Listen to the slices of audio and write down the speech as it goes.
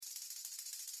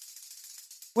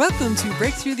Welcome to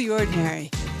Break Through the Ordinary.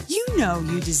 You know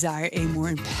you desire a more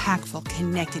impactful,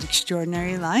 connected,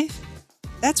 extraordinary life.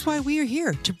 That's why we are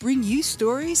here to bring you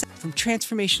stories from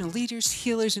transformational leaders,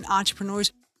 healers, and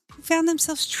entrepreneurs who found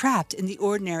themselves trapped in the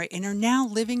ordinary and are now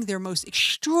living their most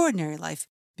extraordinary life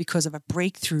because of a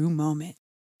breakthrough moment.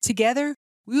 Together,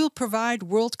 we will provide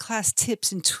world-class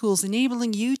tips and tools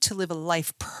enabling you to live a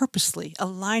life purposely,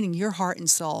 aligning your heart and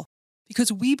soul,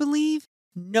 because we believe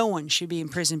no one should be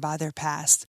imprisoned by their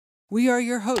past. We are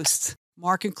your hosts,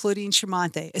 Mark and Claudine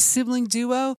Tremonte, a sibling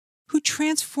duo who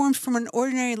transformed from an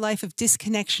ordinary life of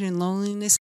disconnection and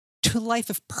loneliness to a life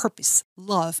of purpose,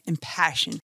 love, and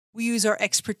passion. We use our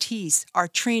expertise, our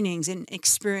trainings, and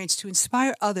experience to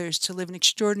inspire others to live an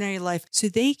extraordinary life so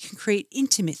they can create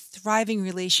intimate, thriving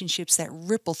relationships that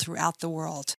ripple throughout the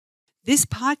world. This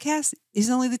podcast is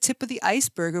only the tip of the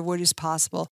iceberg of what is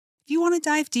possible. If you want to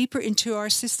dive deeper into our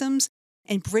systems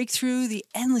and break through the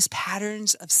endless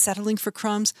patterns of settling for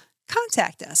crumbs,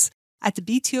 contact us at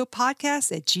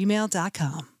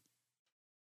thebtopodcast@gmail.com.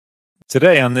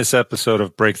 Today on this episode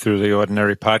of Breakthrough the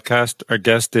Ordinary podcast, our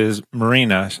guest is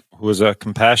Marina, who is a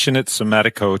compassionate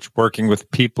somatic coach working with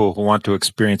people who want to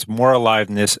experience more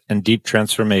aliveness and deep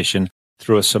transformation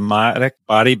through a somatic,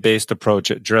 body-based approach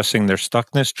addressing their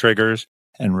stuckness triggers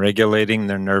and regulating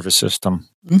their nervous system.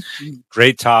 Mm-hmm.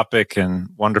 Great topic and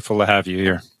wonderful to have you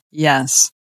here.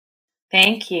 Yes.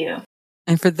 Thank you.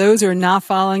 And for those who are not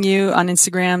following you on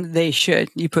Instagram, they should.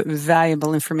 You put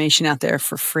valuable information out there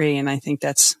for free, and I think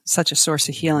that's such a source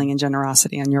of healing and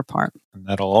generosity on your part. And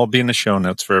that'll all be in the show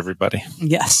notes for everybody.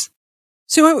 Yes.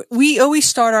 So we always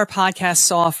start our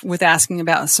podcasts off with asking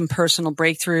about some personal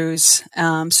breakthroughs.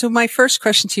 So my first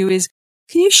question to you is,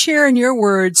 can you share in your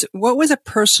words, what was a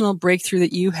personal breakthrough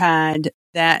that you had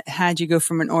that had you go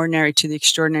from an ordinary to the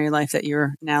extraordinary life that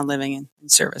you're now living in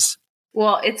service?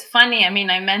 Well, it's funny. I mean,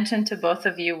 I mentioned to both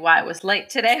of you why I was late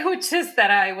today, which is that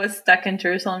I was stuck in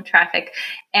Jerusalem traffic.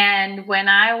 And when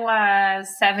I was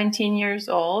 17 years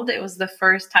old, it was the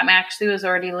first time, I actually was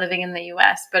already living in the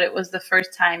US, but it was the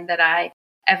first time that I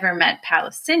ever met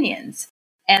Palestinians.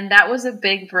 And that was a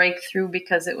big breakthrough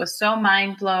because it was so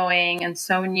mind-blowing and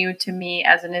so new to me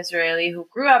as an Israeli who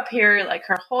grew up here like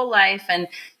her whole life and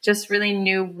just really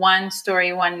knew one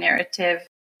story, one narrative,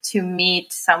 to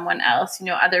meet someone else,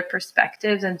 other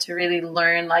perspectives, and to really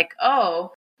learn like,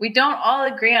 oh, we don't all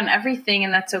agree on everything,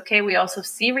 and that's okay. We also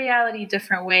see reality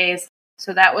different ways.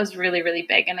 So that was really, really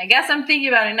big. And I guess I'm thinking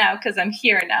about it now because I'm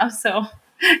here now. So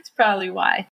it's probably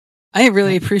why. I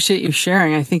really appreciate you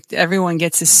sharing. I think everyone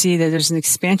gets to see that there's an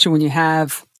expansion when you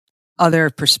have other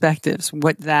perspectives,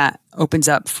 what that opens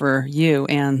up for you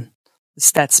and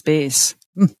that space.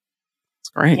 It's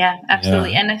great. Yeah,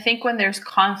 absolutely. Yeah. And I think when there's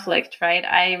conflict, right?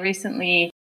 I recently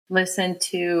listened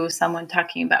to someone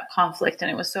talking about conflict,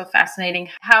 and it was so fascinating.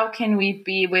 How can we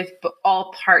be with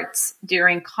all parts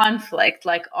during conflict,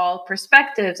 like all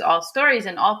perspectives, all stories,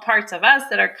 and all parts of us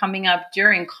that are coming up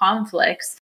during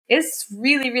conflicts? It's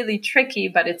really, really tricky,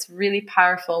 but it's really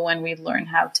powerful when we learn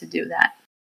how to do that.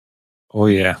 Oh,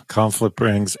 yeah. Conflict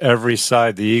brings every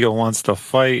side. The ego wants to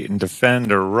fight and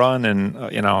defend or run, and,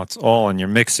 it's all, and you're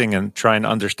mixing and trying to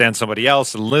understand somebody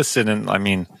else and listen. And I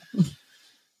mean,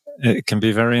 it can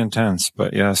be very intense,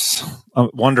 but yes,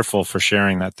 wonderful for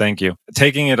sharing that. Thank you.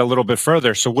 Taking it a little bit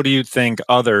further. So what do you think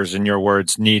others, in your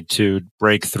words, need to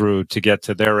break through to get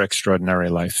to their extraordinary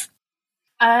life?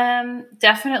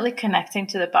 Definitely connecting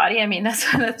to the body. I mean,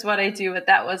 that's what I do. But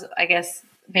that was, I guess,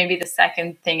 maybe the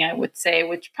second thing I would say,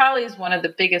 which probably is one of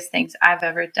the biggest things I've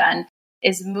ever done,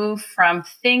 is move from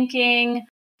thinking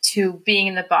to being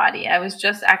in the body. I was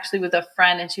just actually with a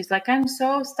friend, and she's like, I'm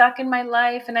so stuck in my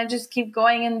life, and I just keep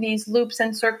going in these loops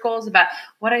and circles about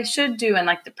what I should do and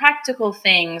like the practical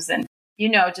things, and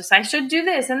just I should do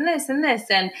this and this and this.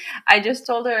 And I just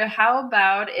told her, how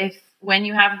about if when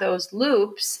you have those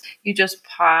loops, you just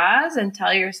pause and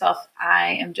tell yourself,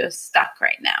 I am just stuck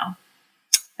right now.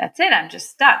 That's it. I'm just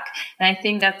stuck. And I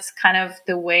think that's kind of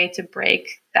the way to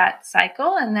break that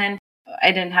cycle. And then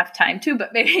I didn't have time to,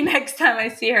 but maybe next time I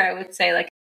see her, I would say like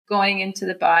going into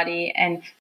the body and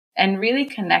really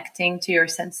connecting to your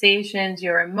sensations,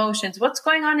 your emotions, what's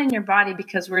going on in your body,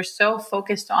 because we're so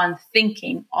focused on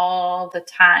thinking all the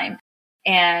time.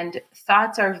 And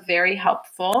thoughts are very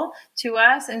helpful to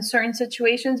us in certain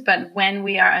situations, but when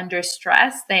we are under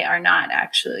stress, they are not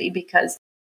actually, because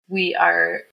we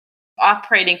are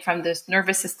operating from this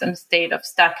nervous system state of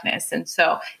stuckness. And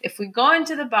so if we go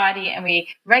into the body and we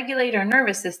regulate our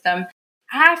nervous system,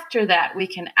 after that, we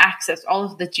can access all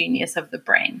of the genius of the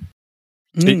brain.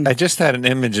 I just had an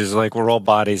image is like we're all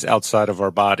bodies outside of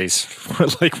our bodies. We're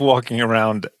like walking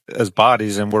around as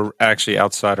bodies and we're actually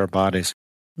outside our bodies.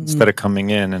 instead of coming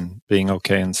in and being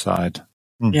okay inside.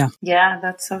 Yeah. Yeah,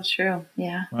 that's so true.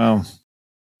 Yeah. Wow.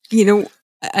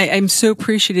 I'm so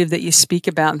appreciative that you speak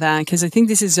about that, because I think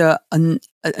this is a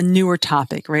newer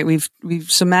topic, right?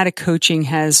 Somatic coaching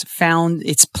has found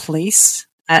its place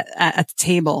at the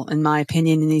table, in my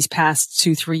opinion, in these past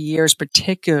 2-3 years,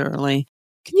 particularly.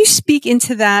 Can you speak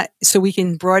into that so we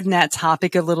can broaden that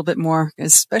topic a little bit more,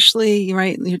 especially,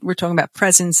 right? We're talking about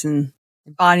presence and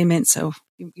embodiment. So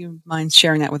you mind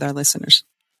sharing that with our listeners?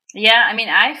 Yeah, I mean,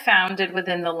 I found it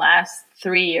within the last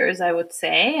 3 years, I would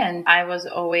say. And I was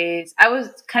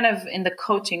kind of in the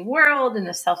coaching world, in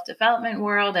the self-development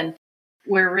world. And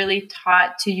we're really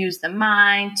taught to use the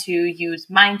mind, to use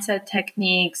mindset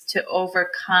techniques, to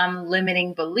overcome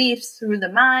limiting beliefs through the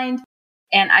mind.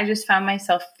 And I just found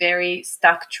myself very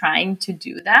stuck trying to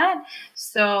do that.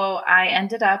 So I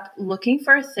ended up looking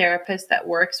for a therapist that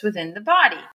works within the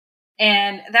body.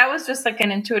 And that was just like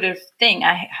an intuitive thing.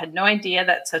 I had no idea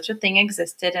that such a thing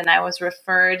existed. And I was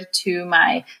referred to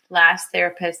my last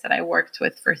therapist that I worked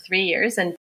with for 3 years.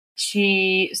 And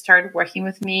she started working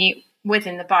with me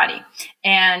within the body.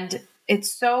 And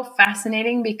it's so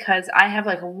fascinating because I have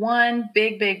like one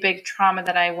big trauma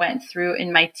that I went through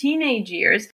in my teenage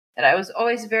years that I was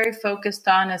always very focused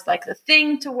on as like the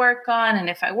thing to work on.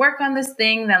 And if I work on this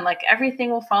thing, then like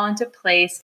everything will fall into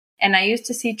place. And I used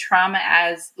to see trauma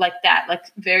as like that, like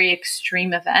very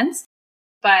extreme events.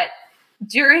 But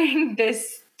during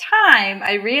this time,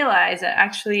 I realized that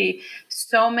actually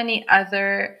so many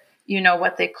other,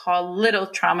 what they call little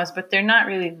traumas, but they're not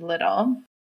really little,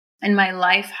 in my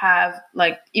life have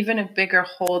like even a bigger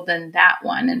hold than that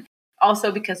one. And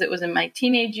also because it was in my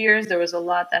teenage years, there was a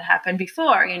lot that happened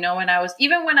before,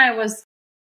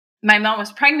 my mom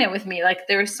was pregnant with me. Like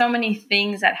there were so many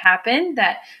things that happened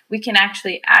that we can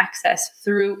actually access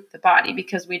through the body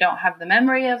because we don't have the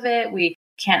memory of it. We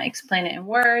can't explain it in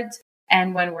words.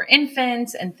 And when we're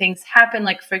infants and things happen,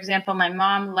 like for example, my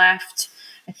mom left,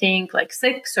 I think like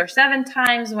 6 or 7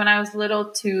 times when I was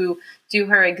little to do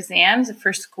her exams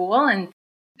for school. And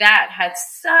that had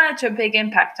such a big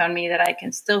impact on me that I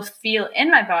can still feel in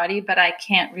my body, but I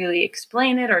can't really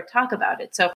explain it or talk about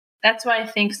it. So that's why I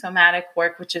think somatic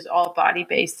work, which is all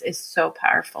body-based, is so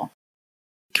powerful.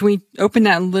 Can we open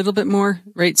that a little bit more?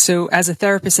 Right. So as a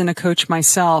therapist and a coach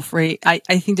myself, right, I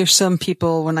think there's some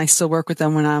people when I still work with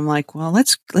them when I'm like, well,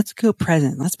 let's go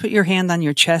present. Let's put your hand on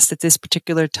your chest at this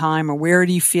particular time, or where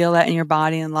do you feel that in your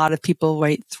body? And a lot of people,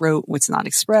 right, throat, what's not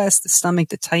expressed, the stomach,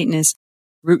 the tightness,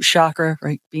 root chakra,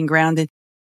 right, being grounded.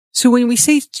 So when we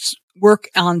say work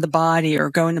on the body or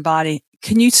go in the body,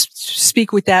 can you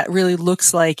speak what that really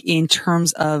looks like in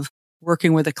terms of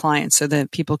working with a client so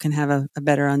that people can have a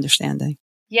better understanding?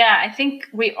 Yeah, I think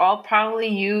we all probably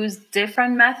use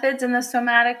different methods in the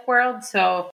somatic world.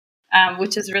 So,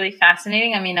 which is really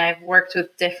fascinating. I mean, I've worked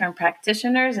with different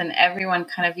practitioners and everyone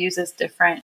kind of uses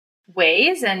different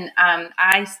ways. And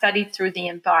I studied through the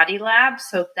Embody Lab.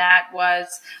 So that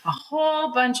was a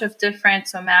whole bunch of different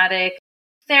somatic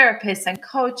therapists and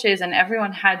coaches, and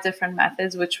everyone had different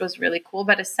methods, which was really cool.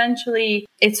 But essentially,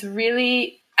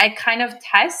 I kind of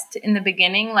test in the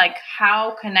beginning, like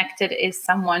how connected is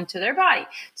someone to their body.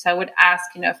 So I would ask,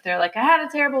 if they're like, I had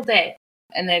a terrible day,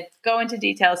 and they'd go into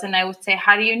details, and I would say,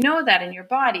 how do you know that in your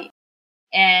body?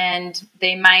 And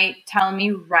they might tell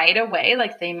me right away,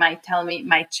 like they might tell me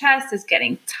my chest is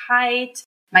getting tight,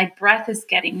 my breath is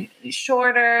getting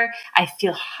shorter, I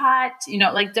feel hot,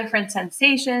 like different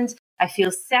sensations. I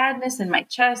feel sadness in my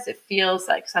chest. It feels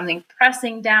like something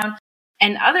pressing down.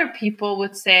 And other people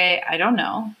would say, I don't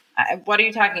know. What are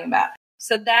you talking about?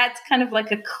 So that's kind of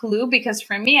like a clue, because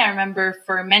for me, I remember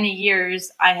for many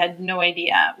years, I had no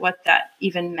idea what that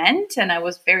even meant. And I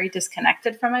was very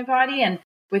disconnected from my body. And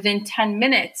within 10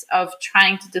 minutes of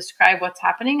trying to describe what's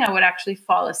happening, I would actually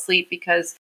fall asleep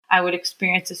because I would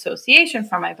experience dissociation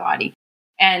from my body.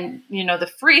 And,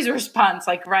 the freeze response,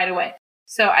 like right away.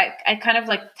 So I kind of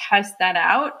like test that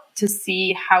out to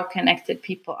see how connected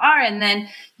people are. And then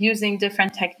using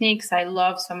different techniques, I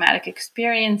love somatic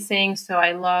experiencing. So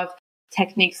I love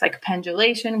techniques like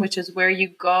pendulation, which is where you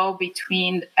go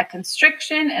between a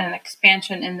constriction and an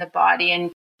expansion in the body.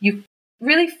 And you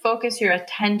really focus your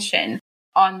attention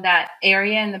on that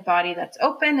area in the body that's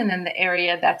open and then the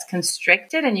area that's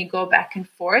constricted. And you go back and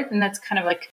forth. And that's kind of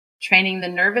like training the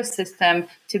nervous system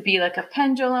to be like a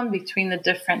pendulum between the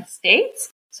different states.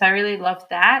 So I really love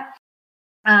that.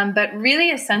 But really,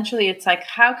 essentially, it's like,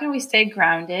 how can we stay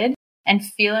grounded and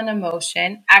feel an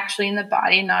emotion actually in the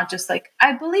body, not just like,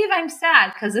 I believe I'm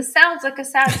sad, because this sounds like a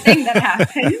sad thing that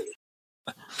happens.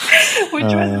 which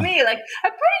was me. Like,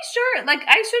 I'm pretty sure, like,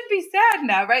 I should be sad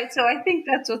now, right? So I think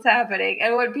that's what's happening.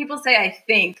 And when people say I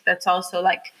think, that's also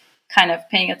like kind of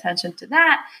paying attention to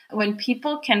that. When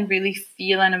people can really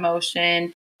feel an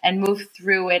emotion and move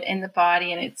through it in the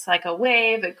body, and it's like a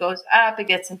wave, it goes up, it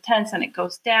gets intense, and it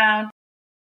goes down.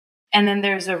 And then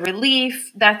there's a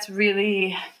relief. That's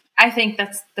really, I think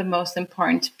that's the most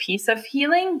important piece of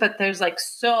healing, but there's like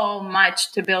so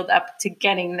much to build up to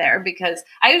getting there, because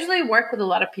I usually work with a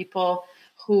lot of people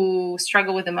who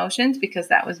struggle with emotions, because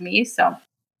that was me. So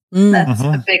that's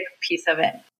a big piece of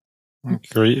it.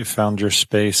 Great. You found your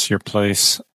space, your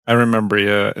place. I remember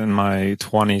in my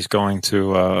 20s going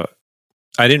to,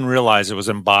 I didn't realize it was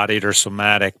embodied or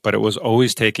somatic, but it was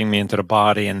always taking me into the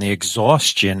body and the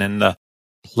exhaustion and the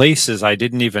places I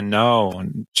didn't even know,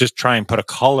 and just try and put a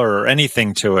color or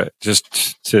anything to it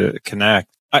just to connect.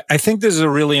 I think this is a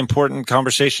really important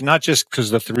conversation, not just because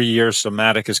the 3 years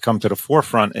somatic has come to the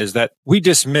forefront, is that we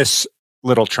dismiss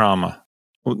little trauma.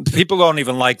 People don't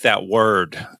even like that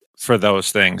word for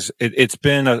those things. We've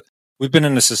been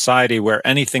in a society where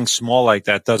anything small like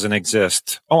that doesn't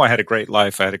exist. Oh, I had a great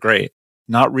life. I had a great,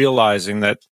 not realizing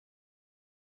that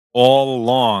all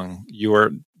along you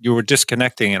were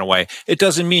disconnecting in a way. It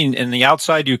doesn't mean in the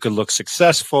outside you could look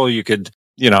successful, you could,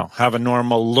 have a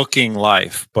normal looking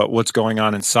life, but what's going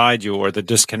on inside you, or the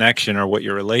disconnection, or what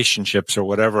your relationships or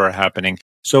whatever are happening.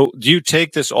 So do you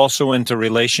take this also into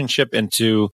relationship,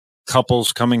 into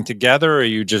couples coming together, or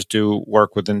you just do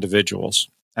work with individuals?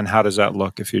 And how does that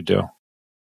look if you do?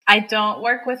 I don't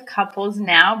work with couples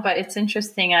now, but it's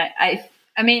interesting.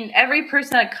 I mean, every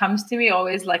person that comes to me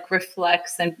always like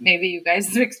reflects, and maybe you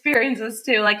guys experience this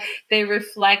too, like they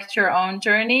reflect your own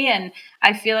journey. And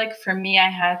I feel like for me, I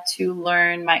had to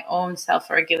learn my own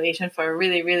self-regulation for a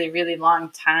really, really, really long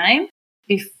time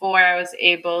before I was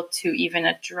able to even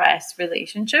address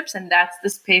relationships. And that's the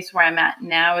space where I'm at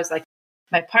now, is like,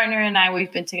 my partner and I, we've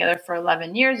been together for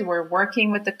 11 years. We're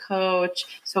working with a coach.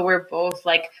 So we're both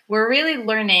like, we're really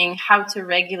learning how to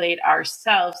regulate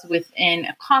ourselves within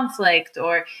a conflict,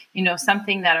 or,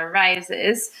 something that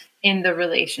arises in the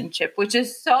relationship, which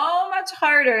is so much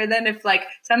harder than if like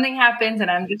something happens and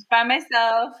I'm just by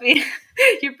myself.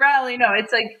 You probably know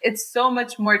it's so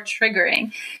much more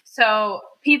triggering. So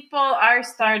people are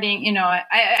starting,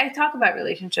 I talk about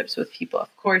relationships with people,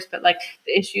 of course, but like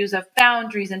the issues of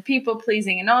boundaries and people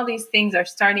pleasing and all these things are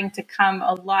starting to come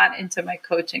a lot into my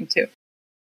coaching too.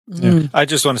 Yeah. I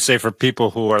just want to say for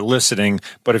people who are listening,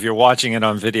 but if you're watching it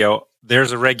on video,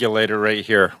 there's a regulator right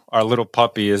here. Our little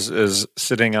puppy is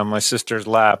sitting on my sister's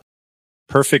lap.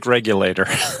 Perfect regulator.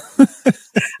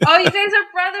 Oh, you guys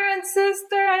are brother and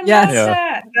sister? I love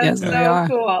that. That's so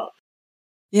cool.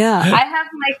 Yeah. I have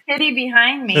my kitty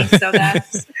behind me, so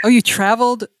that's... Oh, you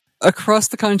traveled across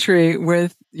the country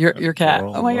with your cat.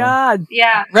 Oh my God.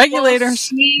 Yeah.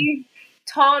 Regulators. Well,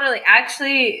 totally.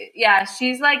 Actually, yeah,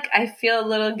 she's like, I feel a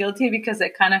little guilty because I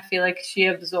kind of feel like she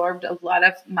absorbed a lot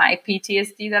of my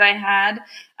PTSD that I had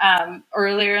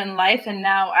earlier in life. And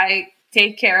now I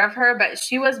take care of her. But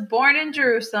she was born in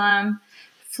Jerusalem,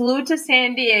 flew to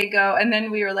San Diego, and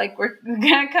then we were like, we're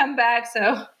going to come back.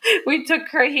 So we took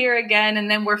her here again.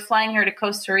 And then we're flying her to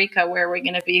Costa Rica, where we're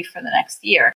going to be for the next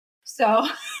year. So.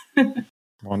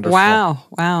 Wonderful.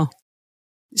 Wow.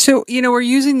 So, we're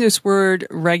using this word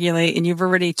regulate, and you've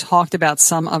already talked about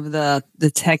some of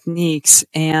the techniques.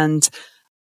 And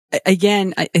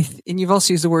again, and you've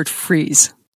also used the word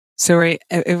freeze. So, right,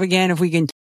 if we can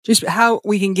just how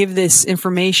we can give this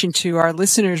information to our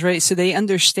listeners, right? So they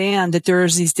understand that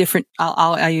there's these different,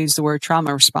 I use the word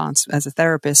trauma response as a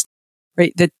therapist,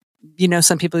 right? That,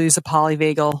 some people use the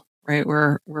polyvagal, right?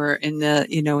 We're in the,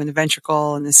 in the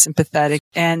ventricle and the sympathetic,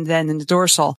 and then in the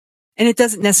dorsal. And it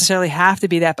doesn't necessarily have to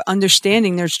be that, but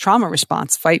understanding there's trauma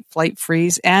response, fight, flight,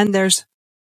 freeze, and there's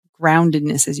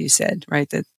groundedness, as you said, right?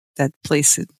 That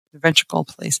place, the ventricle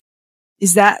place.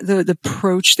 Is that the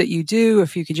approach that you do?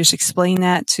 If you could just explain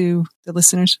that to the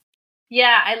listeners.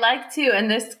 Yeah, I like to.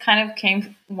 And this kind of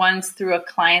came once through a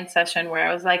client session where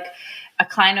I was like, a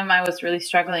client of mine was really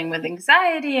struggling with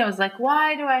anxiety. I was like,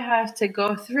 why do I have to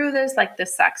go through this? Like,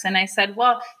 this sucks. And I said,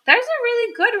 well, there's a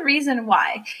really good reason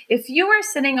why. If you were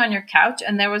sitting on your couch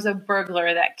and there was a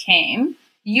burglar that came,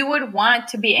 you would want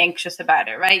to be anxious about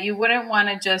it, right? You wouldn't want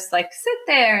to just like sit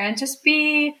there and just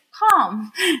be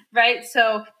calm, right?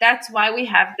 So that's why we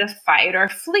have the fight or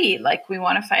flee. Like, we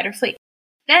want to fight or flee.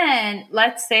 Then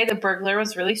let's say the burglar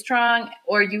was really strong,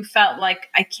 or you felt like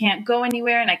I can't go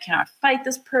anywhere and I cannot fight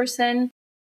this person.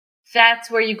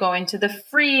 that's where you go into the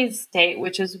freeze state,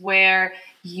 which is where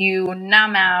you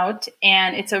numb out.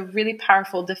 And it's a really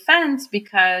powerful defense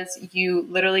because you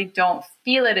literally don't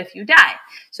feel it if you die.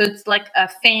 So it's like a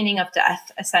feigning of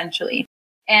death, essentially.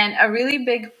 And a really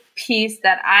big piece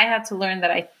that I had to learn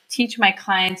that I teach my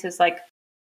clients is like,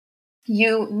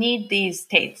 you need these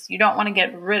states. You don't want to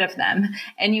get rid of them.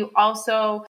 And you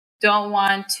also don't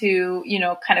want to,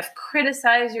 kind of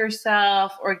criticize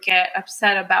yourself or get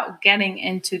upset about getting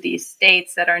into these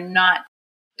states that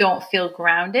don't feel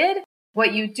grounded.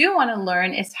 What you do want to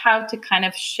learn is how to kind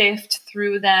of shift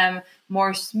through them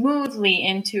more smoothly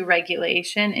into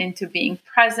regulation, into being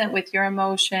present with your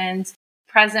emotions,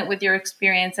 present with your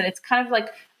experience. And it's kind of like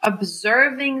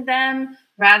observing them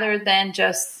rather than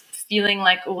just feeling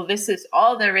like, well, this is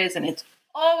all there is and it's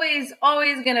always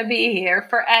going to be here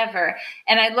forever.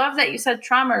 And I love that you said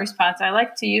trauma response. I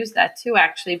like to use that too,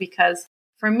 actually, because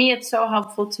for me, it's so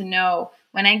helpful to know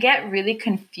when I get really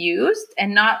confused,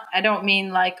 and I don't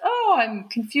mean like, oh, I'm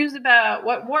confused about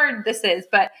what word this is,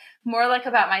 but more like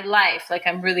about my life. Like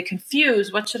I'm really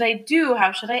confused. What should I do?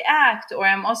 How should I act? Or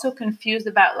I'm also confused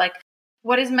about like,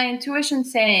 what is my intuition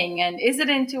saying? And is it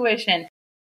intuition?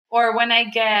 Or when I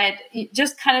get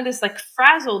just kind of this like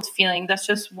frazzled feeling, that's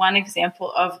just one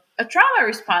example of a trauma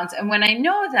response. And when I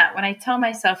know that, when I tell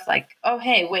myself like, oh,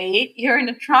 hey, wait, you're in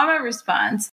a trauma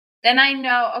response, then I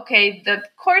know, okay, the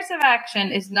course of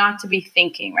action is not to be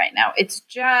thinking right now. It's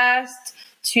just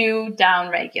to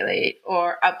downregulate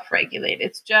or upregulate.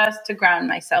 It's just to ground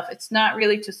myself. It's not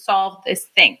really to solve this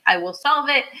thing. I will solve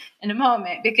it in a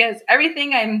moment because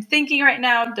everything I'm thinking right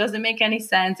now doesn't make any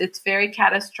sense. It's very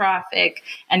catastrophic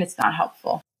and it's not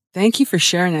helpful. Thank you for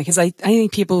sharing that, because I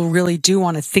think people really do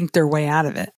want to think their way out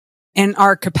of it. And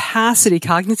our capacity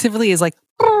cognitively is like,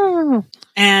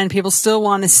 and people still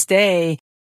want to stay.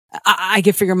 I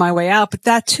can figure my way out, but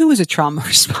that too is a trauma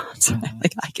response.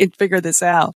 Like I can figure this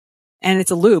out. And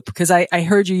it's a loop, because I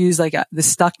heard you use like the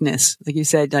stuckness, like you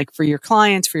said, like for your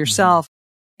clients, for yourself.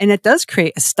 And it does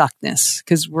create a stuckness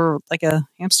because we're like a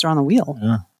hamster on the wheel.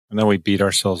 Yeah. And then we beat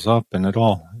ourselves up and it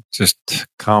all just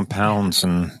compounds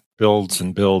and builds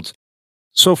and builds.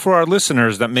 So for our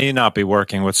listeners that may not be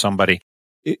working with somebody,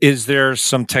 is there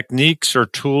some techniques or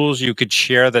tools you could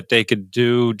share that they could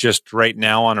do just right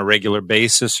now on a regular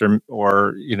basis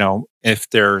or if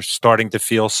they're starting to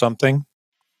feel something?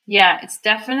 Yeah, it's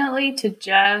definitely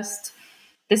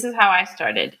this is how I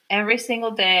started. Every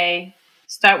single day,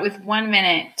 start with 1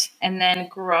 minute and then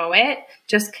grow it,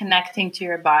 just connecting to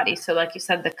your body. So like you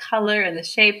said, the color and the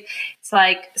shape, it's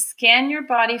like scan your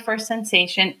body for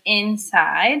sensation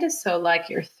inside. So like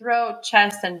your throat,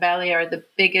 chest, and belly are the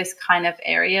biggest kind of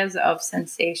areas of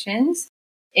sensations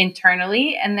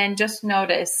internally. And then just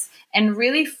notice and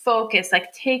really focus,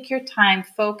 like take your time,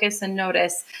 focus and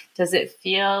notice. Does it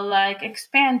feel like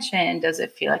expansion? Does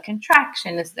it feel like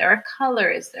contraction? Is there a color?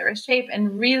 Is there a shape?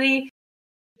 And really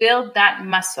build that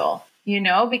muscle,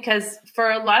 because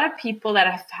for a lot of people that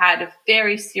have had a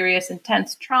very serious,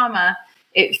 intense trauma,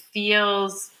 it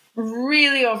feels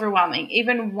really overwhelming,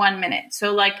 even 1 minute.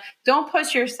 So like, don't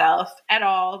push yourself at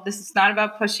all. This is not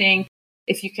about pushing.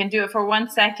 If you can do it for 1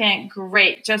 second,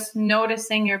 great. Just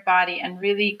noticing your body and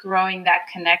really growing that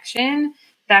connection,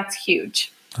 that's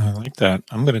huge. I like that.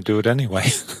 I'm going to do it anyway.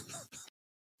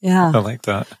 Yeah. I like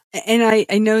that. And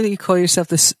I know that you call yourself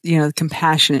this,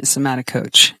 compassionate somatic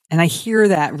coach. And I hear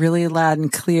that really loud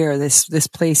and clear, this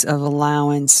place of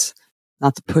allowance,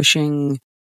 not the pushing,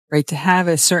 right? To have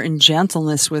a certain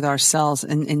gentleness with ourselves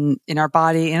and in our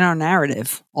body, in our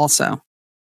narrative also.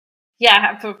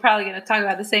 Yeah, we're probably going to talk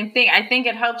about the same thing. I think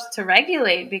it helps to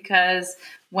regulate because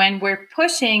when we're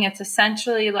pushing, it's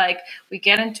essentially like we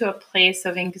get into a place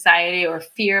of anxiety or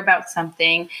fear about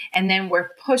something, and then we're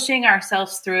pushing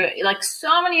ourselves through it. Like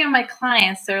so many of my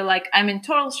clients, they're like, I'm in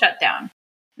total shutdown.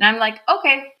 And I'm like,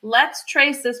 okay, let's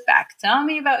trace this back. Tell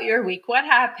me about your week. What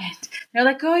happened? They're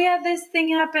like, oh yeah, this thing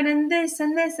happened and this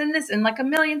and this and this and like a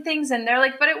million things. And they're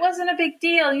like, but it wasn't a big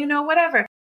deal, whatever.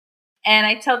 And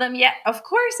I tell them, yeah, of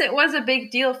course it was a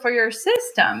big deal for your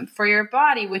system, for your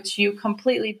body, which you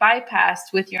completely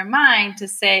bypassed with your mind to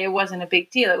say it wasn't a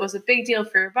big deal. It was a big deal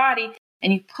for your body.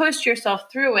 And you pushed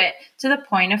yourself through it to the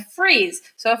point of freeze.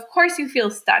 So of course you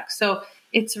feel stuck. So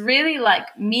it's really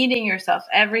like meeting yourself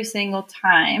every single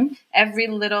time, every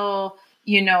little,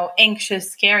 anxious,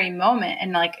 scary moment,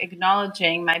 and like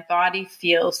acknowledging my body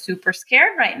feels super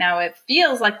scared right now. It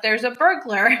feels like there's a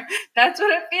burglar. That's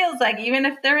what it feels like, even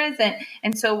if there isn't.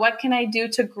 And so what can I do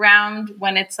to ground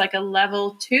when it's like a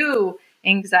level 2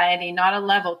 anxiety, not a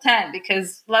level 10,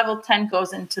 because level 10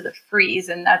 goes into the freeze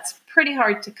and that's pretty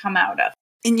hard to come out of.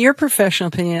 In your professional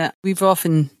opinion, we've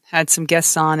often had some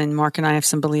guests on, and Mark and I have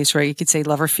some beliefs, right? You could say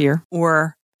love or fear,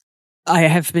 or I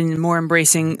have been more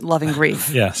embracing loving grief.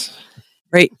 Yes.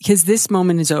 Right? Because this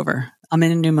moment is over. I'm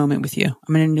in a new moment with you.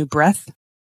 I'm in a new breath.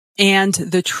 And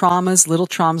the traumas, little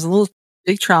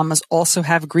big traumas also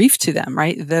have grief to them,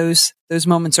 right? Those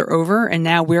moments are over, and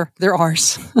now they're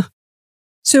ours.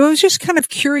 So I was just kind of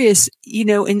curious,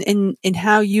 in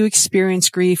how you experience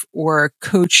grief or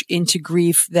coach into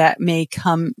grief that may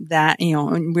come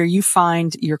and where you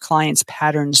find your clients'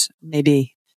 patterns,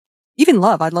 maybe even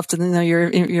love. I'd love to know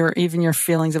your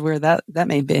feelings of where that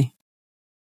may be.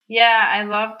 Yeah, I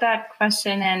love that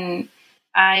question. And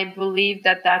I believe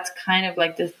that that's kind of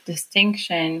like the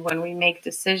distinction when we make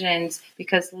decisions,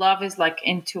 because love is like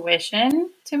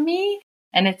intuition to me.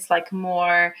 And it's like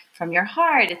more from your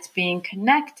heart, it's being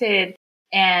connected.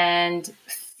 And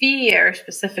fear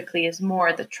specifically is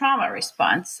more the trauma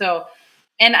response. So,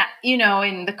 and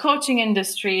in the coaching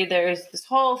industry, there's this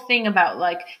whole thing about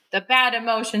like the bad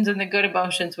emotions and the good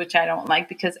emotions, which I don't like,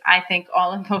 because I think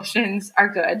all emotions are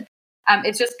good.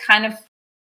 It's just kind of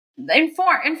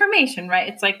information,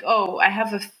 right? It's like, oh, I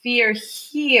have a fear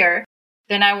here,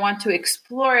 then I want to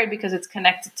explore it because it's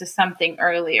connected to something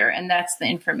earlier, and that's the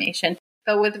information.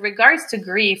 But with regards to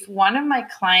grief, one of my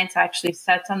clients actually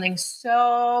said something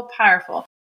so powerful.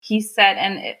 He said,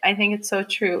 and I think it's so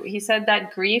true, he said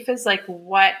that grief is like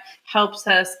what helps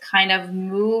us kind of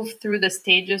move through the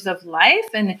stages of life.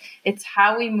 And it's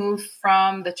how we move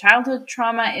from the childhood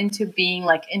trauma into being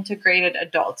like integrated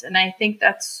adults. And I think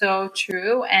that's so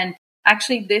true. And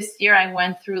actually this year I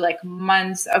went through like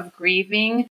months of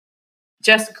grieving,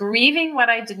 just grieving what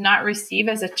I did not receive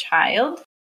as a child.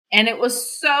 And it was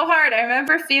so hard. I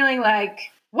remember feeling like,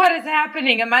 what is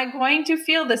happening? Am I going to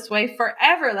feel this way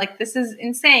forever? Like, this is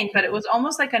insane. But it was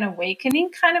almost like an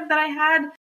awakening kind of that I had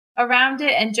around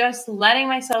it, and just letting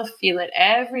myself feel it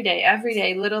every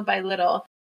day, little by little.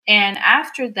 And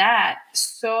after that,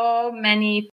 so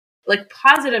many like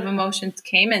positive emotions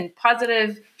came and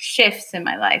positive shifts in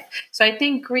my life. So I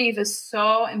think grief is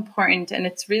so important, and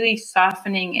it's really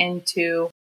softening into,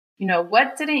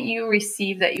 what didn't you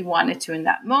receive that you wanted to in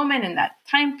that moment, in that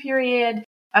time period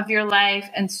of your life?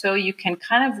 And so you can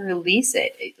kind of release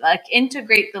it, like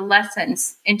integrate the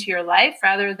lessons into your life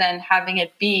rather than having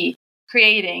it be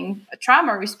creating a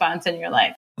trauma response in your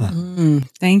life.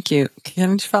 Thank you. Can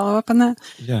I just follow up on that?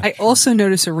 Yeah. I also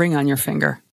notice a ring on your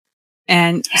finger.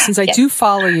 And since I do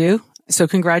follow you, so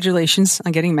congratulations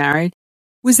on getting married.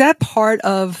 Was that part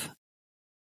of...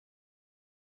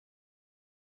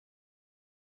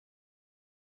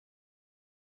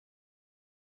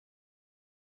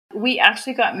 We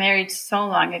actually got married so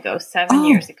long ago, 7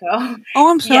 years ago.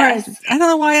 Oh, I'm sorry. Yes. I don't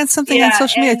know why I had something on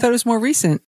social media. I thought it was more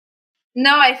recent.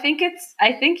 No, I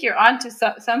think you're onto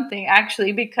something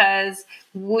actually, because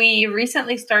we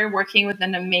recently started working with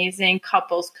an amazing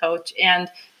couples coach.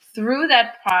 And through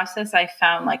that process, I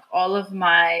found like all of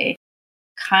my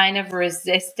kind of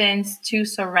resistance to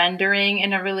surrendering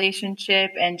in a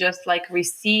relationship and just like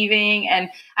receiving. And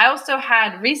I also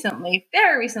had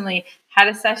very recently, had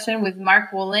a session with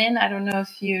Mark Woolen. I don't know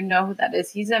if you know who that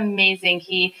is. He's amazing.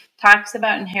 He talks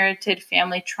about inherited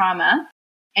family trauma.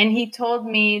 And he told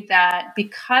me that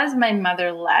because my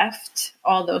mother left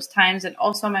all those times, and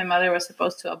also my mother was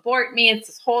supposed to abort me, it's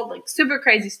this whole like super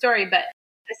crazy story. But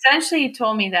essentially, he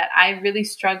told me that I really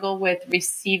struggle with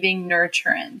receiving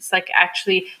nurturance, like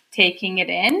actually taking it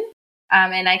in.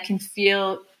 And I can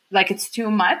feel like it's too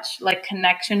much, like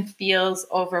connection feels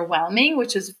overwhelming,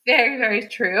 which is very, very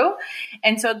true.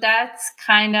 And so that's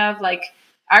kind of like,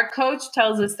 our coach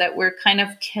tells us that we're kind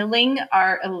of killing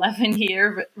our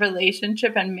 11-year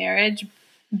relationship and marriage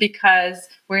because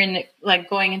we're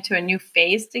going into a new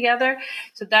phase together.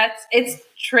 So it's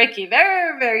tricky,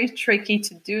 very, very tricky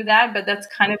to do that. But that's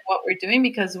kind of what we're doing,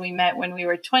 because we met when we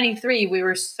were 23. We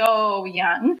were so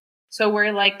young. So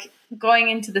we're like going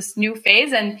into this new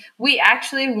phase, and we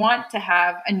actually want to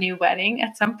have a new wedding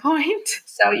at some point.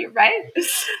 So you're right.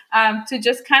 To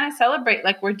just kind of celebrate,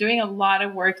 like we're doing a lot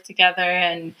of work together,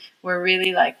 and we're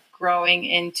really like growing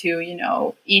into,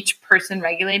 each person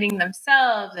regulating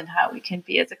themselves and how we can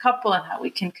be as a couple and how we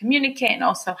can communicate, and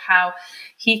also how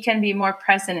he can be more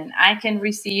present and I can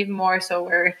receive more. So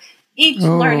we're each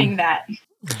learning that.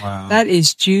 Wow. That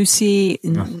is juicy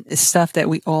stuff that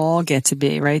we all get to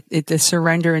be, right? The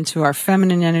surrender into our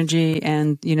feminine energy,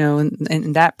 and,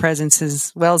 and that presence,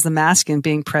 as well as the masculine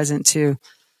being present to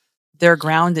their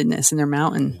groundedness and their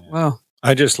mountain. Yeah. Whoa.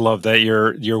 I just love that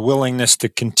your willingness to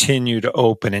continue to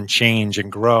open and change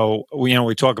and grow.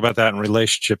 We talk about that in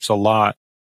relationships a lot.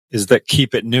 is that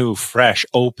keep it new, fresh,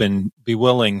 open, be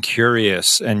willing,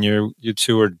 curious. And you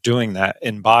two are doing that,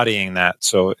 embodying that.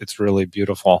 So it's really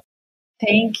beautiful.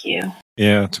 Thank you.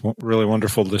 Yeah, it's really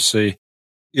wonderful to see.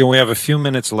 We have a few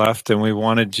minutes left, and we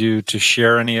wanted you to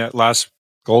share any last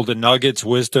golden nuggets,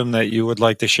 wisdom that you would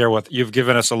like to share with. You've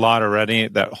given us a lot already,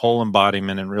 that whole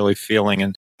embodiment and really feeling.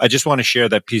 And I just want to share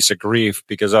that piece of grief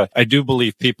because I do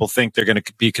believe people think they're going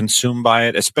to be consumed by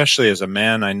it, especially as a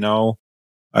man. I know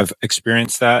I've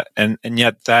experienced that. And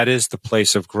yet that is the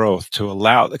place of growth, to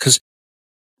allow, because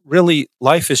really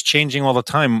life is changing all the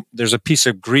time. There's a piece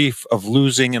of grief of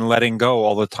losing and letting go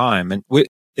all the time. And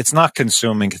it's not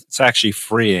consuming. It's actually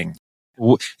freeing.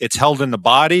 It's held in the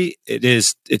body.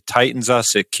 It tightens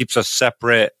us. It keeps us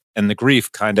separate. And the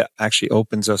grief kind of actually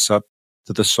opens us up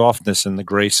to the softness and the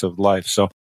grace of life. So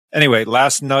anyway,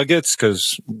 last nuggets,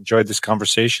 because enjoyed this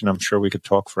conversation. I'm sure we could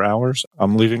talk for hours.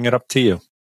 I'm leaving it up to you.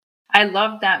 I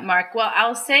love that, Mark. Well,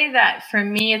 I'll say that for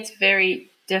me, it's very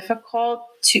difficult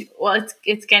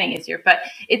it's getting easier, but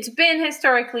it's been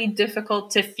historically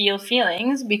difficult to feel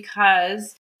feelings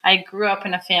because I grew up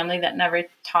in a family that never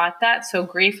taught that. So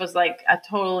grief was like it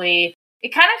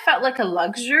kind of felt like a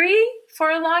luxury for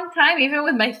a long time. Even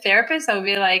with my therapist, I would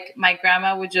be like, my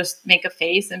grandma would just make a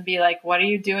face and be like, what are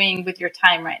you doing with your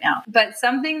time right now? But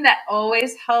something that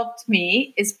always helped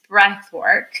me is breath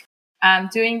work.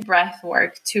 Doing breath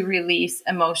work to release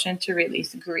emotion, to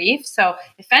release grief. So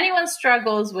if anyone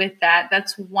struggles with that,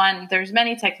 that's one. There's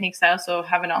many techniques. I also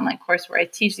have an online course where I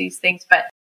teach these things, but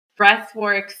breath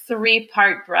work,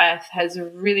 3-part breath has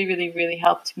really, really, really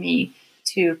helped me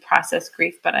to process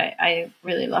grief. But I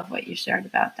really love what you shared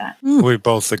about that. We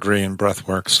both agree in breath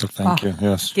work. So thank you.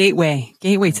 Yes. Gateway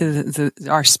to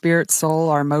our spirit, soul,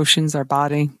 our emotions, our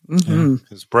body. Mm-hmm.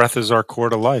 Because breath is our core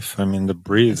to life. I mean, to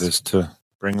breathe is to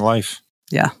bring life.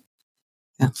 Yeah.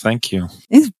 Thank you.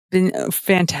 It's been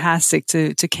fantastic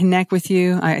to connect with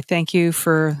you. I thank you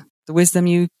for the wisdom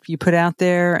you put out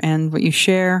there and what you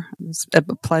share. It's a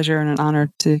pleasure and an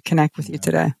honor to connect with you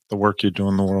today. The work you do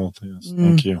in the world. Yes.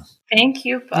 Thank you. Thank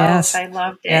you both. Yes. I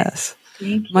loved it. Yes.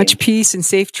 Thank you. Much peace and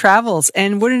safe travels.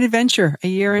 And what an adventure. A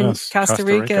year in Costa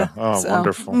Rica. Oh,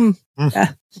 wonderful.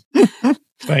 Yeah.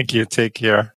 Thank you. Take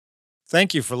care.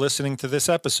 Thank you for listening to this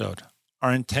episode.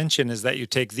 Our intention is that you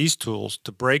take these tools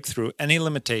to break through any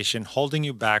limitation holding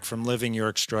you back from living your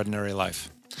extraordinary life.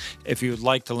 If you would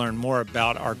like to learn more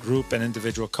about our group and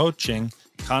individual coaching,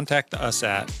 contact us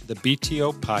at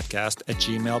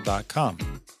thebtopodcast@gmail.com.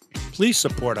 Please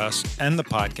support us and the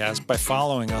podcast by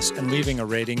following us and leaving a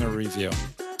rating or review.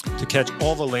 To catch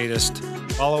all the latest,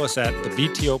 follow us at the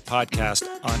BTO Podcast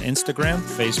on Instagram,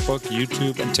 Facebook,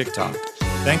 YouTube, and TikTok.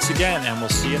 Thanks again, and we'll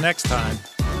see you next time.